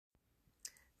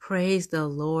Praise the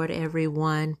Lord,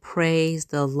 everyone. Praise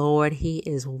the Lord. He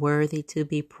is worthy to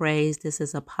be praised. This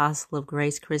is Apostle of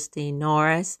Grace Christine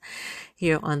Norris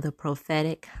here on the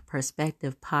Prophetic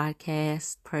Perspective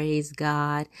Podcast. Praise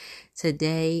God.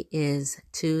 Today is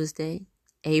Tuesday,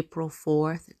 April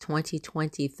 4th,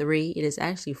 2023. It is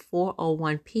actually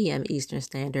 4:01 p.m. Eastern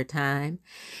Standard Time.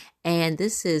 And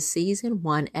this is season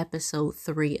 1, episode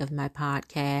 3 of my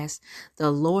podcast. The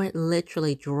Lord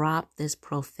literally dropped this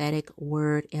prophetic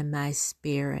word in my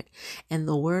spirit. And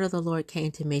the word of the Lord came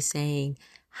to me saying,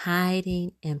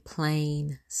 hiding in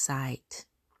plain sight.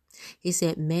 He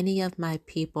said, many of my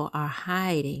people are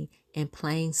hiding in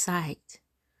plain sight.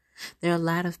 There are a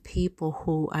lot of people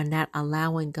who are not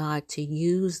allowing God to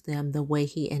use them the way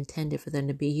He intended for them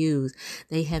to be used.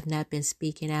 They have not been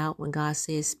speaking out when God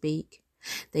says speak.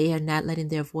 They are not letting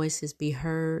their voices be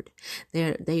heard.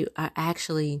 They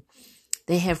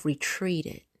have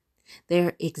retreated.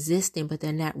 They're existing, but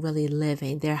they're not really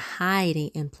living. They're hiding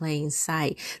in plain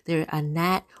sight. They are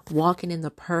not walking in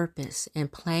the purpose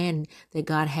and plan that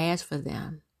God has for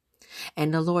them.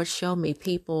 And the Lord showed me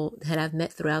people that I've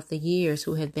met throughout the years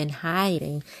who have been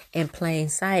hiding in plain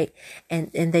sight,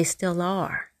 and they still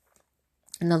are.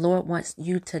 And the Lord wants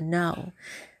you to know.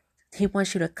 He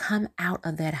wants you to come out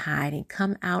of that hiding,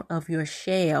 come out of your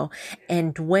shell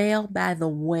and dwell by the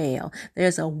well.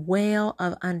 There's a well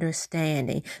of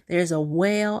understanding. There's a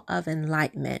well of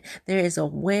enlightenment. There is a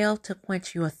well to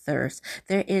quench your thirst.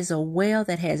 There is a well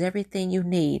that has everything you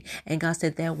need. And God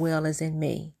said, that well is in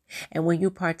me. And when you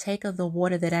partake of the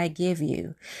water that I give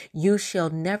you, you shall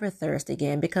never thirst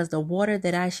again, because the water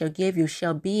that I shall give you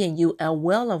shall be in you a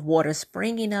well of water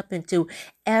springing up into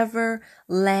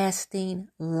everlasting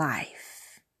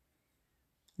life.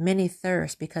 Many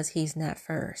thirst because He's not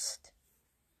first.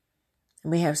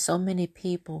 And we have so many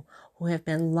people who have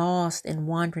been lost and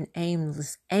wandering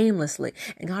aimlessly.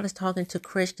 And God is talking to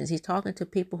Christians. He's talking to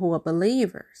people who are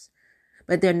believers,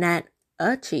 but they're not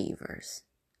achievers,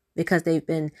 because they've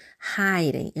been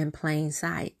hiding in plain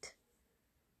sight.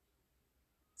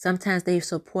 Sometimes they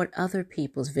support other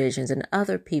people's visions and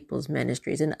other people's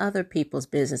ministries and other people's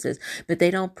businesses, but they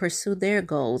don't pursue their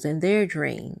goals and their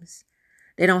dreams.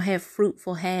 They don't have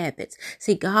fruitful habits.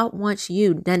 See, God wants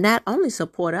you to not only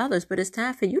support others, but it's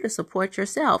time for you to support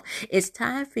yourself. It's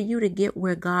time for you to get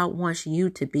where God wants you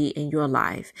to be in your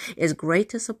life. It's great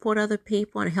to support other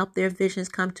people and help their visions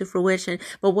come to fruition,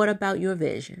 but what about your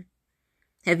vision?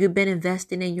 Have you been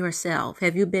investing in yourself?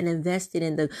 Have you been investing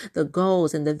in the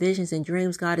goals and the visions and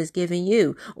dreams God has given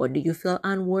you? Or do you feel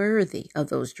unworthy of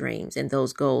those dreams and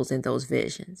those goals and those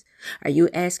visions? Are you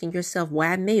asking yourself,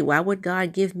 why me? Why would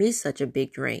God give me such a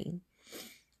big dream?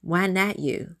 Why not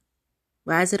you?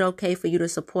 Why is it okay for you to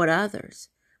support others,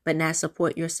 but not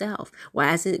support yourself?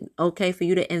 Why is it okay for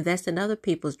you to invest in other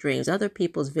people's dreams, other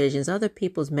people's visions, other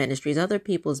people's ministries, other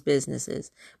people's businesses,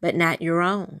 but not your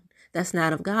own? That's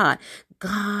not of God.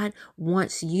 God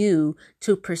wants you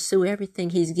to pursue everything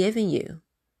He's given you.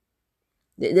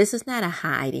 This is not a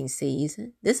hiding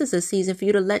season. This is a season for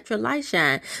you to let your light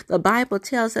shine. The Bible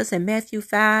tells us in Matthew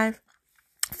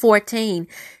 5:14,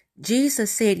 Jesus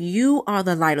said, you are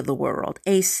the light of the world.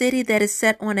 A city that is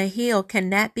set on a hill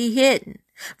cannot be hidden.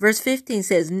 Verse 15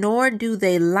 says, nor do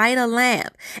they light a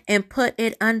lamp and put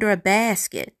it under a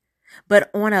basket,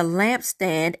 but on a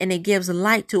lampstand, and it gives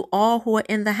light to all who are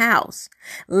in the house.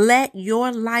 Let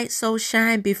your light so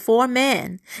shine before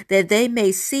men that they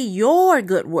may see your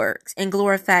good works and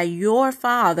glorify your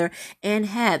Father in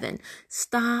heaven.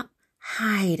 Stop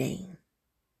hiding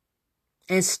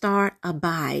and start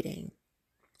abiding.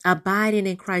 Abiding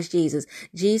in Christ Jesus.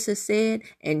 Jesus said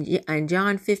in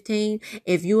John 15,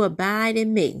 if you abide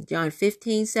in me, John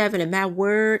 15:7, and my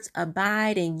words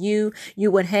abide in you, you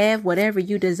would have whatever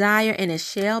you desire, and it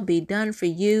shall be done for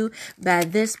you. By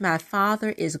this my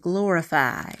Father is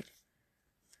glorified.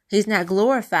 He's not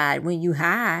glorified when you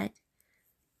hide.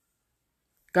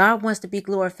 God wants to be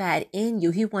glorified in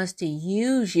you. He wants to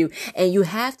use you, and you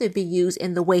have to be used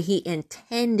in the way He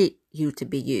intended you to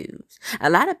be used. A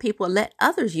lot of people let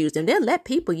others use them. They'll let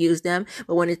people use them,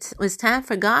 but when it's time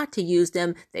for God to use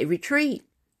them, they retreat.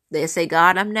 They say,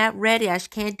 God, I'm not ready. I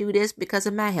can't do this because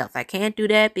of my health. I can't do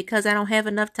that because I don't have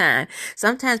enough time.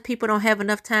 Sometimes people don't have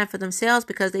enough time for themselves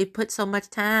because they put so much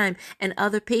time in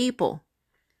other people.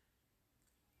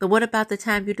 But what about the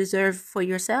time you deserve for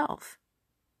yourself?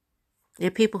 There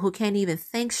are people who can't even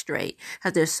think straight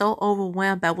because they're so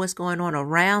overwhelmed by what's going on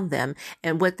around them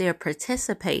and what they're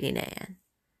participating in.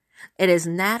 It is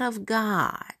not of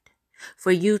God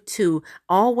for you to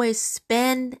always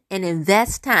spend and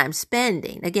invest time,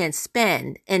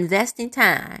 investing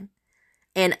time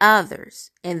in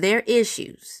others and their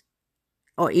issues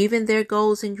or even their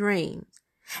goals and dreams.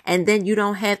 And then you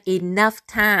don't have enough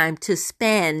time to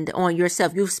spend on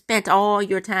yourself. You've spent all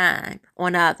your time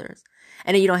on others.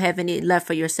 And then you don't have any left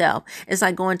for yourself. It's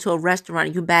like going to a restaurant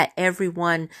and you buy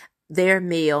everyone their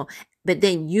meal, but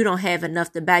then you don't have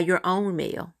enough to buy your own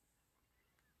meal.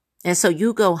 And so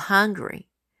you go hungry,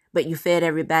 but you fed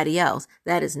everybody else.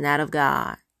 That is not of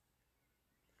God.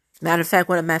 Matter of fact,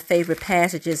 one of my favorite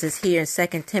passages is here in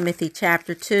 2 Timothy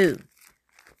chapter 2.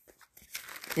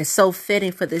 It's so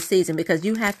fitting for this season because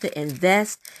you have to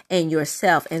invest in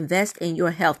yourself, invest in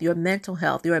your health, your mental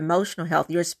health, your emotional health,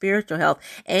 your spiritual health,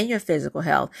 and your physical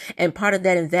health. And part of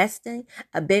that investing,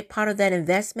 a big part of that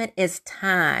investment is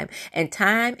time. And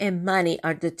time and money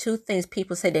are the two things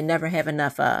people say they never have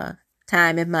enough of.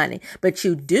 Time and money. But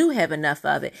you do have enough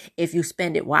of it if you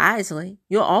spend it wisely.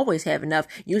 You'll always have enough.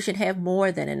 You should have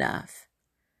more than enough.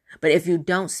 But if you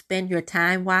don't spend your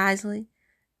time wisely,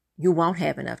 you won't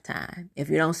have enough time. If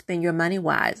you don't spend your money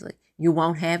wisely, you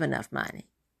won't have enough money.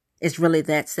 It's really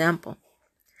that simple.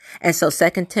 And so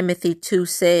 2 Timothy 2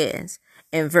 says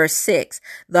in verse 6,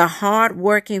 the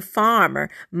hardworking farmer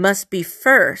must be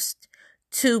first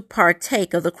to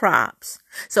partake of the crops.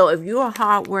 So if you're a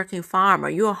hardworking farmer,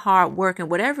 you're hardworking,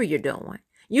 whatever you're doing,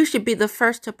 you should be the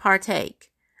first to partake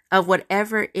of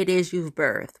whatever it is you've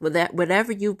birthed,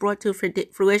 whatever you've brought to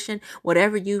fruition,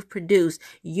 whatever you've produced,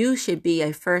 you should be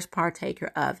a first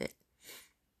partaker of it.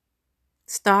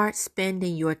 Start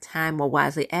spending your time more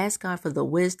wisely. Ask God for the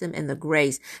wisdom and the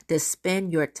grace to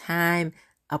spend your time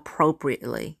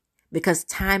appropriately, because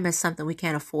time is something we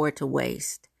can't afford to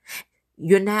waste.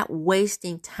 You're not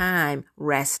wasting time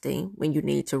resting when you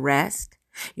need to rest.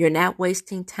 You're not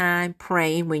wasting time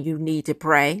praying when you need to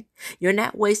pray. You're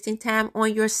not wasting time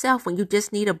on yourself when you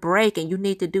just need a break and you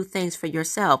need to do things for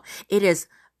yourself. It is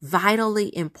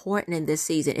vitally important in this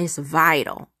season. It's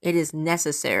vital. It is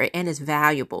necessary and it's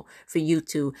valuable for you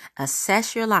to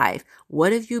assess your life.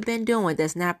 What have you been doing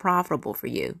that's not profitable for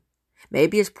you?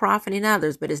 Maybe it's profiting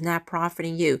others, but it's not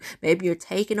profiting you. Maybe you're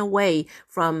taking away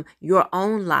from your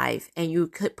own life and you're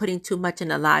putting too much in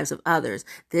the lives of others.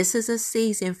 This is a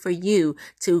season for you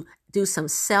to do some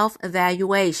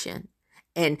self-evaluation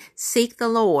and seek the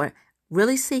Lord.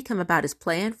 Really seek Him about His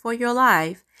plan for your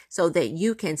life so that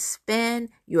you can spend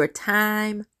your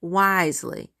time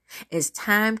wisely. It's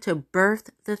time to birth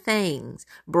the things,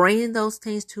 bringing those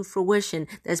things to fruition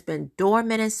that's been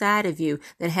dormant inside of you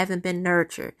that haven't been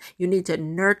nurtured. You need to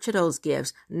nurture those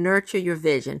gifts, nurture your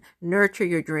vision, nurture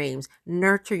your dreams,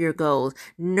 nurture your goals,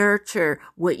 nurture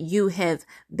what you have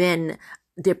been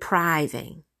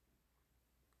depriving.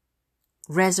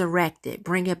 Resurrect it,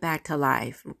 bring it back to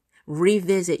life,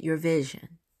 revisit your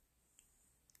vision.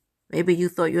 Maybe you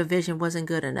thought your vision wasn't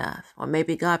good enough, or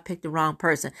maybe God picked the wrong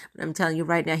person. But I'm telling you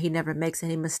right now, He never makes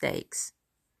any mistakes.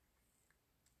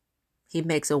 He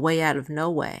makes a way out of no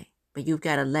way, but you've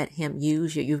got to let Him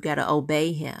use you. You've got to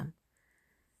obey Him.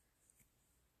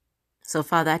 So,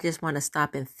 Father, I just want to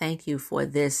stop and thank You for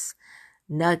this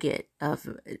nugget of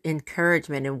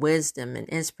encouragement and wisdom and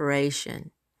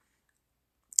inspiration.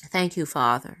 Thank You,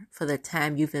 Father, for the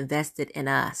time You've invested in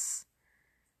us.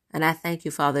 And I thank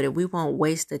You, Father, that we won't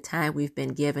waste the time we've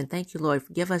been given. Thank You, Lord.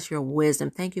 Give us Your wisdom.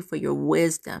 Thank You for Your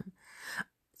wisdom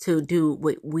to do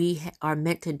what we are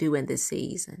meant to do in this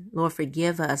season. Lord,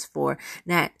 forgive us for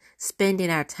not spending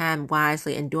our time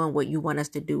wisely and doing what You want us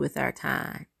to do with our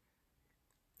time.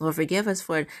 Lord, forgive us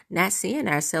for not seeing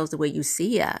ourselves the way You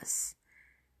see us,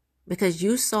 because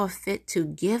You saw fit to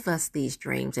give us these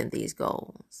dreams and these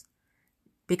goals,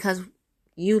 because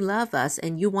You love us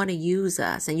and You want to use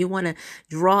us and You want to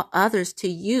draw others to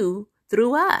You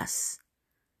through us.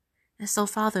 And so,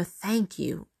 Father, thank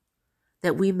You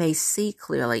that we may see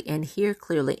clearly and hear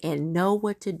clearly and know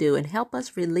what to do, and help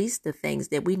us release the things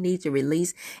that we need to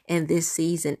release in this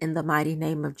season in the mighty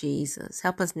name of Jesus.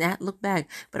 Help us not look back,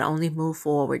 but only move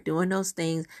forward, doing those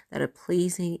things that are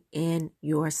pleasing in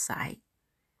Your sight.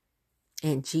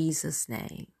 In Jesus'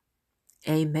 name,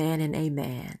 amen and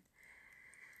amen.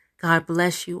 God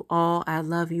bless you all. I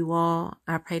love you all.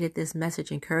 I pray that this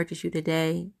message encourages you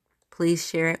today. Please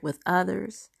share it with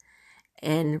others.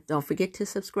 And don't forget to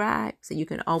subscribe so you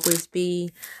can always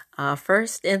be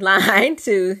first in line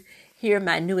to hear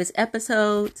my newest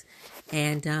episodes.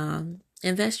 And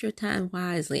invest your time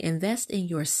wisely. Invest in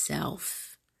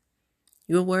yourself.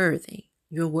 You're worthy.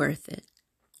 You're worth it.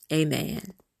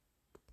 Amen.